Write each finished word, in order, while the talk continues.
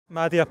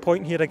Maddie, a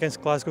point here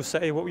against Glasgow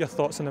City. What were your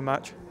thoughts on the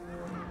match?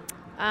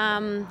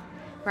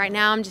 Right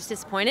now I'm just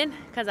disappointed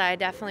because I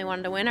definitely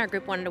wanted to win. Our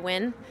group wanted to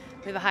win.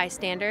 We have a high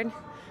standard.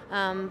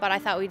 But I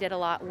thought we did a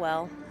lot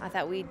well. I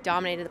thought we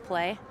dominated the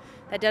play.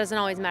 That doesn't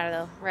always matter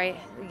though, right?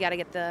 You got to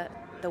get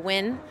the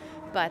win.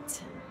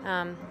 But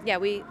yeah,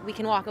 we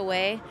can walk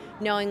away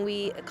knowing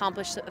we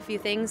accomplished a few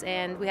things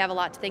and we have a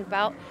lot to think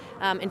about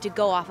and to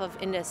go off of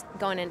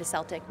going into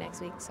Celtic next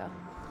week. So.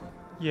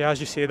 Yeah,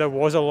 as you say, there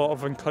was a lot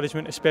of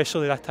encouragement,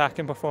 especially the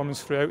attacking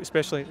performance throughout,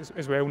 especially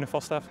as well in the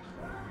first half.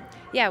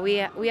 Yeah, we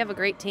have a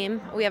great team.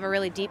 We have a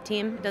really deep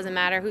team. It doesn't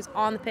matter who's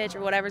on the pitch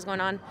or whatever's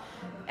going on.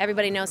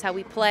 Everybody knows how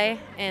we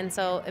play, and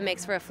so it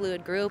makes for a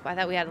fluid group. I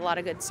thought we had a lot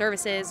of good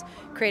services,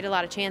 created a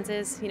lot of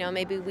chances. You know,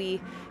 maybe we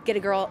get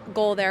a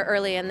goal there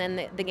early and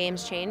then the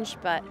game's change.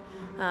 But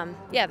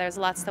yeah, there's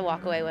lots to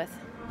walk away with.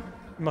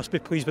 You must be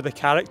pleased with the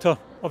character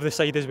of the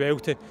side as well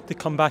to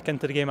come back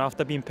into the game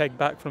after being pegged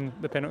back from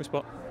the penalty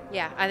spot.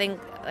 Yeah, I think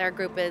our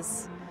group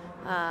is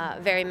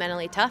very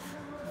mentally tough,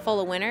 full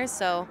of winners.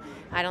 So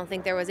I don't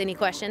think there was any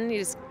question. You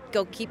just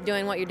go keep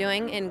doing what you're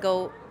doing and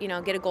go,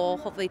 get a goal,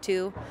 hopefully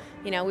two.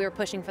 We were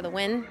pushing for the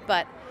win,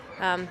 but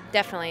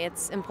definitely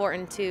it's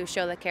important to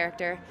show the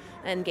character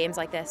in games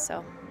like this.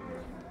 So.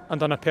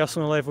 And on a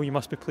personal level, you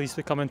must be pleased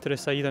to come into the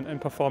side and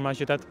perform as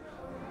you did.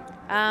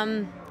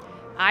 I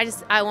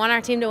want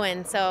our team to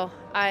win, so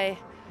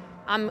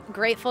I'm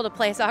grateful to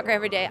play soccer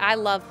every day. I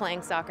love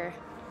playing soccer,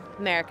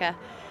 American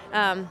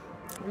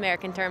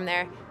term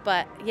there.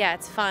 But yeah,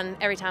 it's fun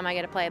every time I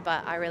get to play,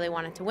 but I really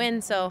wanted to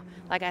win. So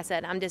like I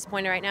said, I'm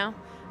disappointed right now.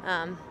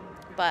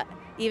 But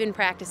even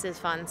practice is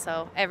fun,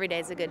 so every day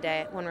is a good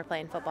day when we're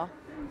playing football.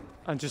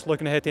 And just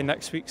looking ahead to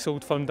next week's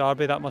Old Firm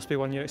derby, that must be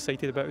one you're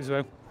excited about as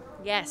well.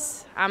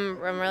 Yes, I'm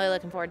really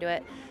looking forward to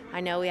it.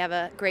 I know we have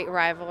a great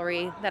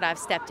rivalry that I've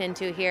stepped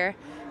into here.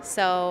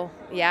 So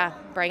yeah,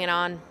 bring it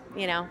on.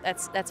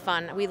 That's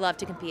fun. We love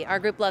to compete. Our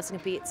group loves to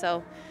compete,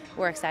 so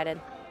we're excited.